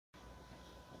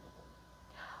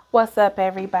What's up,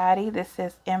 everybody? This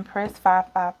is Empress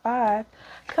 555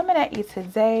 coming at you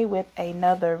today with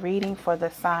another reading for the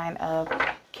sign of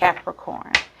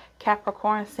Capricorn.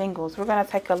 Capricorn singles, we're going to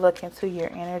take a look into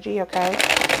your energy, okay?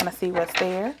 Going to see what's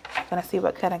there. Going to see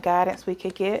what kind of guidance we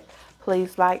could get.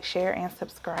 Please like, share, and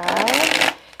subscribe.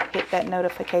 Hit that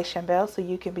notification bell so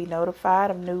you can be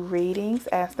notified of new readings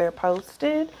as they're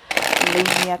posted.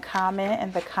 Leave me a comment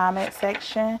in the comment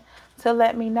section to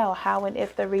let me know how and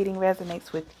if the reading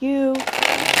resonates with you.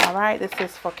 All right, this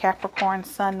is for Capricorn,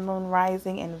 Sun, Moon,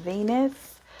 Rising, and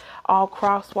Venus. All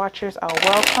cross watchers are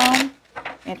welcome.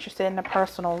 Interested in a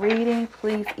personal reading,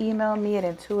 please email me at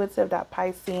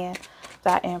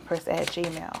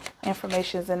intuitive.picean.empress@gmail.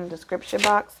 Information is in the description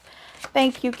box.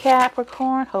 Thank you,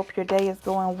 Capricorn. Hope your day is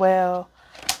going well.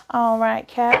 All right,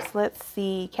 Caps, let's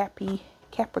see.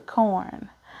 Capricorn.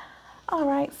 All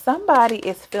right, somebody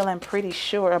is feeling pretty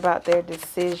sure about their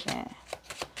decision.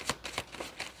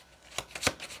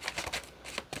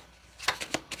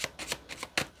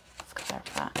 Let's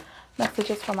clarify.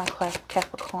 Messages for my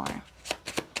Capricorn.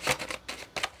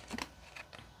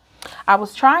 I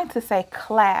was trying to say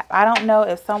clap. I don't know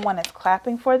if someone is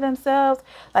clapping for themselves,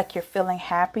 like you're feeling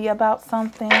happy about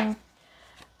something.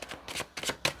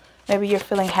 Maybe you're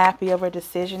feeling happy over a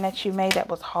decision that you made that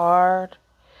was hard.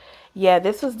 Yeah,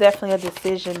 this was definitely a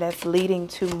decision that's leading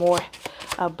to more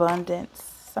abundance.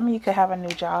 Some of you could have a new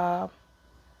job.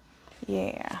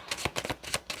 Yeah.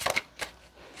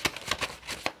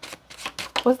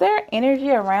 Was there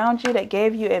energy around you that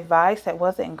gave you advice that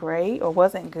wasn't great or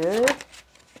wasn't good?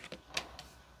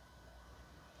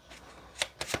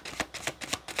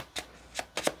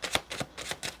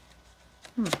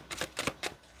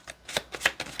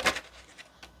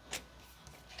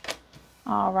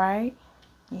 All right.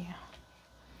 Yeah.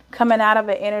 Coming out of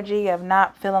an energy of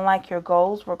not feeling like your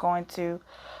goals were going to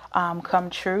come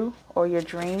true, or your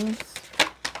dreams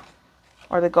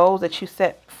or the goals that you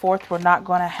set forth were not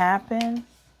going to happen.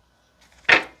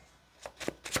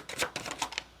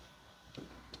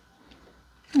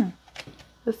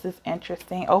 This is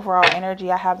interesting. Overall energy,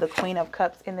 I have the Queen of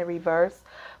Cups in the reverse.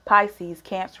 Pisces,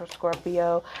 Cancer,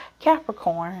 Scorpio,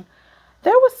 Capricorn.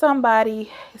 There was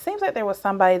somebody, it seems like there was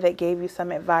somebody that gave you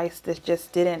some advice that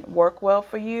just didn't work well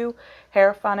for you.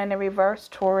 Hierophant in the reverse,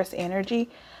 Taurus energy.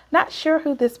 Not sure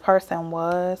who this person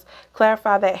was.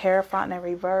 Clarify that Hierophant in the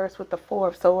reverse with the Four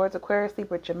of Swords, Aquarius,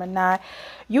 Libra, Gemini.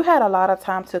 You had a lot of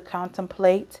time to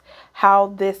contemplate how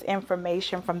this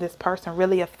information from this person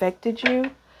really affected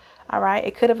you. All right.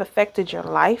 It could have affected your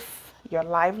life, your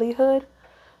livelihood.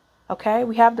 Okay.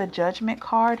 We have the Judgment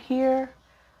card here.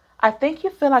 I think you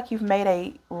feel like you've made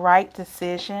a right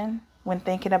decision when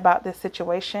thinking about this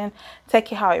situation.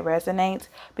 Take it how it resonates,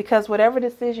 because whatever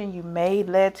decision you made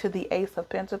led to the Ace of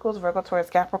Pentacles, Virgo, Taurus,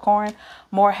 Capricorn,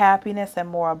 more happiness and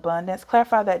more abundance.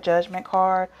 Clarify that Judgment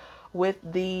card with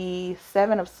the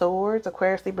Seven of Swords,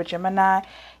 Aquarius, Libra, Gemini.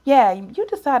 Yeah, you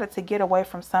decided to get away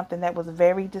from something that was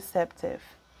very deceptive,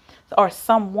 or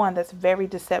someone that's very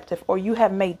deceptive, or you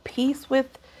have made peace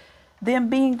with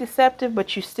them being deceptive,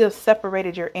 but you still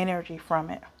separated your energy from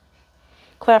it.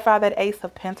 Clarify that Ace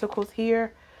of Pentacles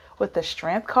here with the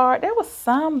Strength card. There was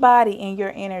somebody in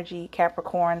your energy,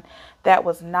 Capricorn, that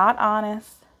was not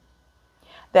honest,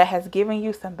 that has given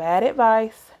you some bad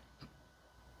advice,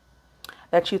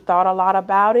 that you thought a lot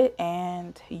about it,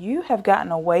 and you have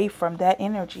gotten away from that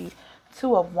energy.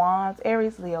 Two of Wands,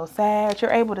 Aries, Leo, Sag.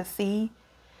 You're able to see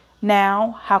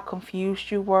now how confused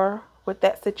you were with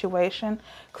that situation.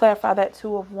 Clarify that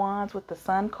Two of Wands with the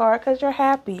Sun card, because you're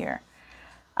happier.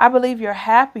 I believe you're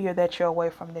happier that you're away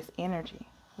from this energy.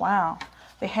 Wow.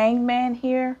 The Hangman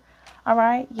here. All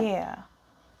right. Yeah.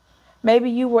 Maybe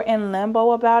you were in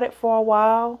limbo about it for a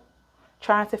while,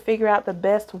 trying to figure out the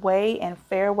best way and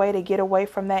fair way to get away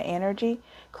from that energy.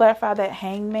 Clarify that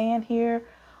Hangman here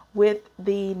with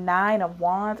the Nine of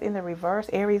Wands in the reverse,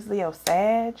 Aries, Leo,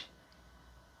 Sag,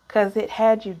 because it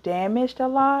had you damaged a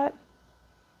lot.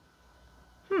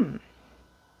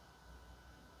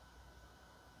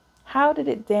 How did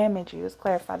it damage you? Let's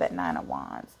clarify that Nine of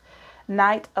Wands.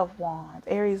 Knight of Wands,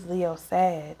 Aries, Leo,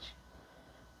 Sag.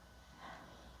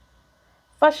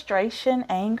 Frustration,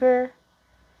 anger.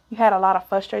 You had a lot of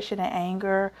frustration and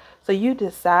anger, so you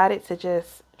decided to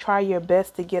just try your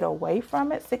best to get away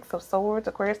from it. Six of Swords,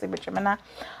 Aquarius, Libra, Gemini.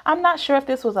 I'm not sure if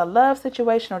this was a love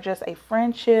situation or just a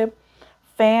friendship,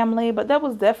 family, but that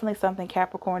was definitely something,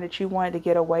 Capricorn, that you wanted to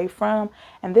get away from,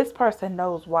 and this person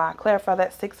knows why. Clarify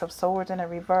that Six of Swords in the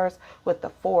reverse with the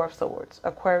Four of Swords,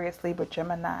 Aquarius, Libra,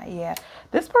 Gemini. Yeah,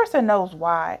 this person knows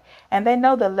why, and they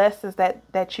know the lessons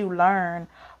that you learn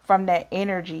from that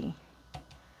energy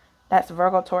That's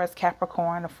Virgo, Taurus,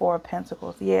 Capricorn, the Four of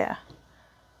Pentacles. Yeah.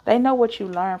 They know what you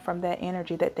learned from that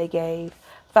energy that they gave.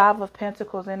 Five of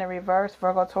Pentacles in the reverse,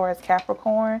 Virgo, Taurus,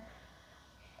 Capricorn.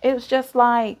 It was just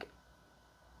like,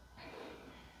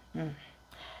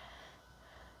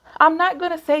 I'm not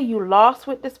going to say you lost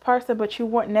with this person, but you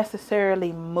weren't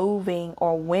necessarily moving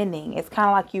or winning. It's kind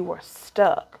of like you were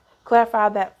stuck. Clarify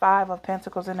that Five of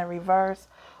Pentacles in the reverse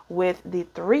with the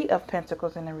Three of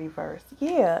Pentacles in the reverse.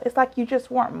 Yeah, it's like you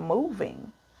just weren't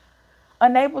moving.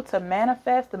 Unable to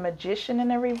manifest, the Magician in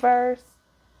the reverse.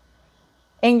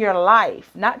 In your life,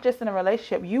 not just in a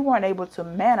relationship, you weren't able to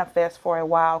manifest for a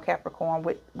while, Capricorn,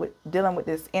 with dealing with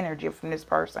this energy from this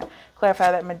person.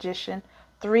 Clarify that Magician.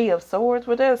 Three of Swords.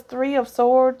 Well, there's Three of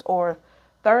Swords or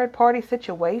third party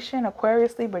situation,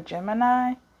 Aquarius, Libra,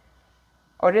 Gemini.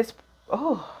 Or this,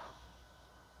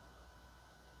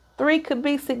 three could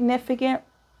be significant,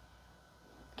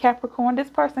 Capricorn. This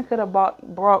person could have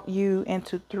brought you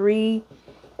into three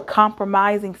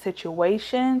compromising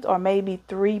situations, or maybe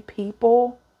three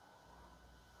people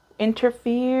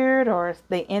interfered, or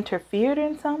they interfered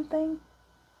in something.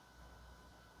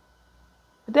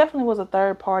 It definitely was a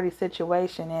third party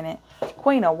situation in it.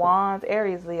 Queen of Wands,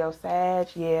 Aries, Leo, Sag.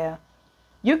 Yeah,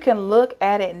 you can look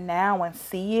at it now and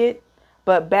see it,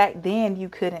 but back then you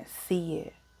couldn't see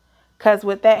it, because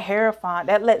with that Hierophant,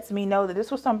 that lets me know that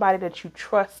this was somebody that you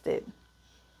trusted.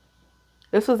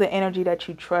 This was an energy that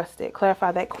you trusted.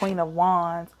 Clarify that Queen of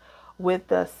Wands with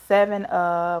the Seven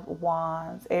of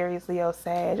Wands. Aries, Leo,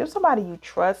 Sag. There's somebody you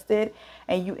trusted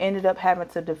and you ended up having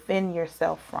to defend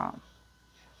yourself from.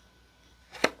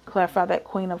 Clarify that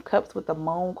Queen of Cups with the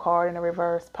Moon card in the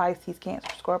reverse. Pisces,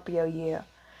 Cancer, Scorpio. Yeah.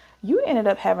 You ended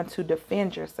up having to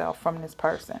defend yourself from this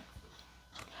person.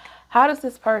 How does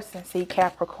this person see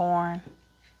Capricorn?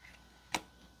 Give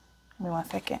me 1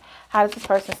 second. How does this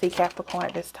person see Capricorn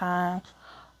at this time?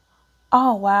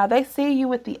 Oh, wow. They see you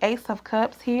with the Ace of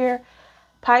Cups here.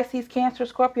 Pisces, Cancer,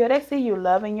 Scorpio. They see you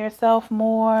loving yourself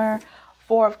more.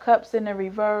 Four of Cups in the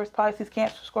reverse. Pisces,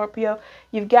 Cancer, Scorpio.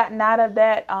 You've gotten out of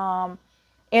that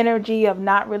energy of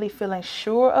not really feeling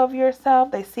sure of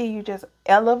yourself. They see you just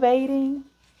elevating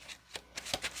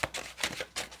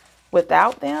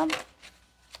without them.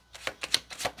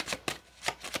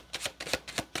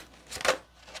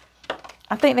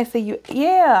 I think they see you.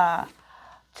 Yeah.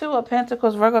 Two of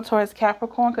Pentacles, Virgo, Taurus,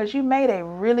 Capricorn, because you made a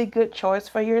really good choice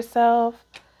for yourself.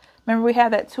 Remember, we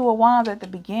had that Two of Wands at the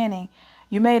beginning.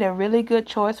 You made a really good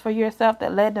choice for yourself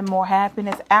that led to more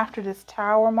happiness after this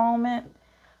Tower moment.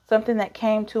 Something that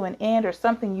came to an end, or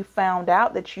something you found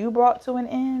out that you brought to an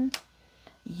end.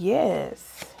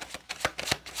 Yes.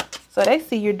 So they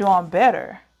see you're doing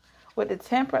better. With the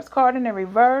Temperance card in the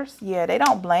reverse, yeah, they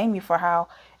don't blame you for how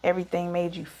everything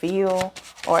made you feel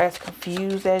or as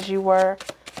confused as you were.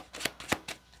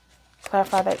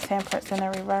 Clarify that Temperance in the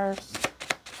reverse.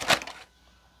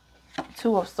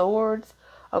 Two of Swords,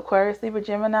 Aquarius, Libra,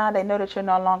 Gemini. They know that you're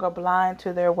no longer blind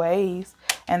to their ways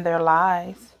and their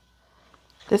lies.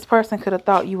 This person could have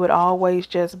thought you would always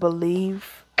just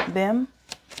believe them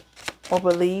or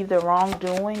believe the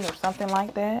wrongdoing or something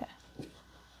like that.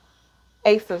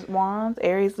 Ace of Wands,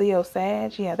 Aries, Leo,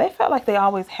 Sag. Yeah, they felt like they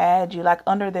always had you like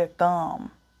under their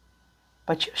thumb.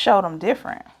 But you showed them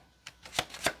different.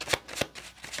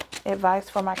 Advice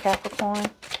for my Capricorn.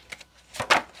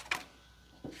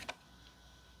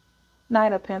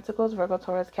 Knight of Pentacles, Virgo,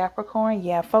 Taurus, Capricorn.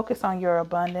 Yeah, focus on your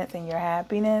abundance and your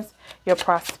happiness, your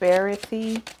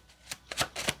prosperity.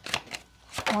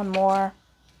 One more.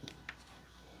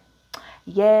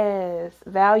 Yes,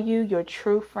 value your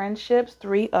true friendships.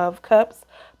 Three of Cups,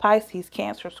 Pisces,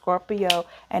 Cancer, Scorpio.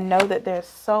 And know that there's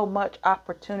so much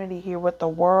opportunity here with the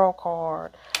World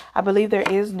card. I believe there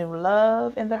is new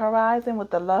love in the horizon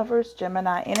with the Lovers,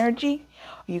 Gemini energy.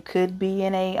 You could be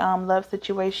in a love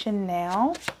situation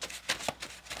now.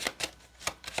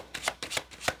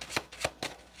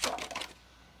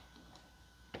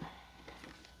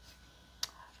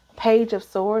 Page of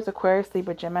Swords, Aquarius,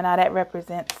 Libra, Gemini. That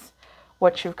represents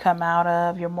what you've come out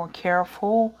of. You're more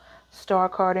careful. Star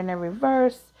card in the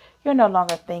reverse. You're no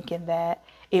longer thinking that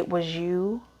it was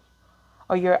you,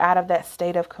 or you're out of that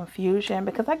state of confusion,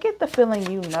 because I get the feeling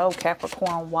you know,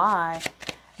 Capricorn, why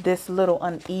this little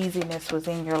uneasiness was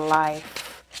in your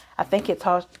life. I think it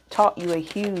taught you a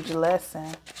huge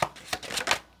lesson.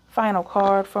 Final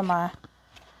card for my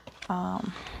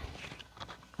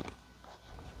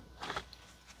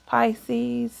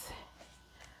Pisces.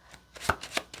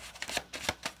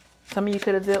 Some of you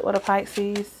could have dealt with a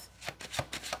Pisces.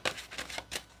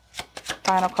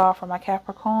 Final card for my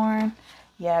Capricorn.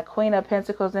 Yeah, Queen of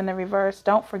Pentacles in the reverse.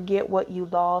 Don't forget what you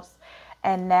lost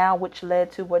and now which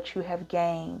led to what you have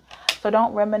gained. So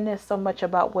don't reminisce so much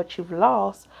about what you've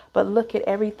lost, but look at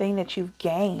everything that you've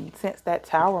gained since that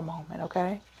Tower moment,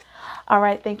 okay? All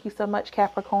right, thank you so much,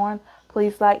 Capricorn.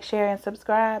 Please like, share, and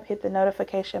subscribe. Hit the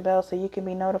notification bell so you can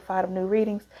be notified of new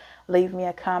readings. Leave me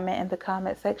a comment in the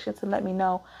comment section to let me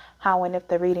know how and if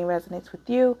the reading resonates with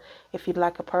you. If you'd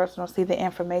like a personal, see the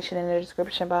information in the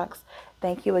description box.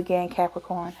 Thank you again,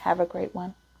 Capricorn. Have a great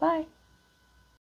one. Bye.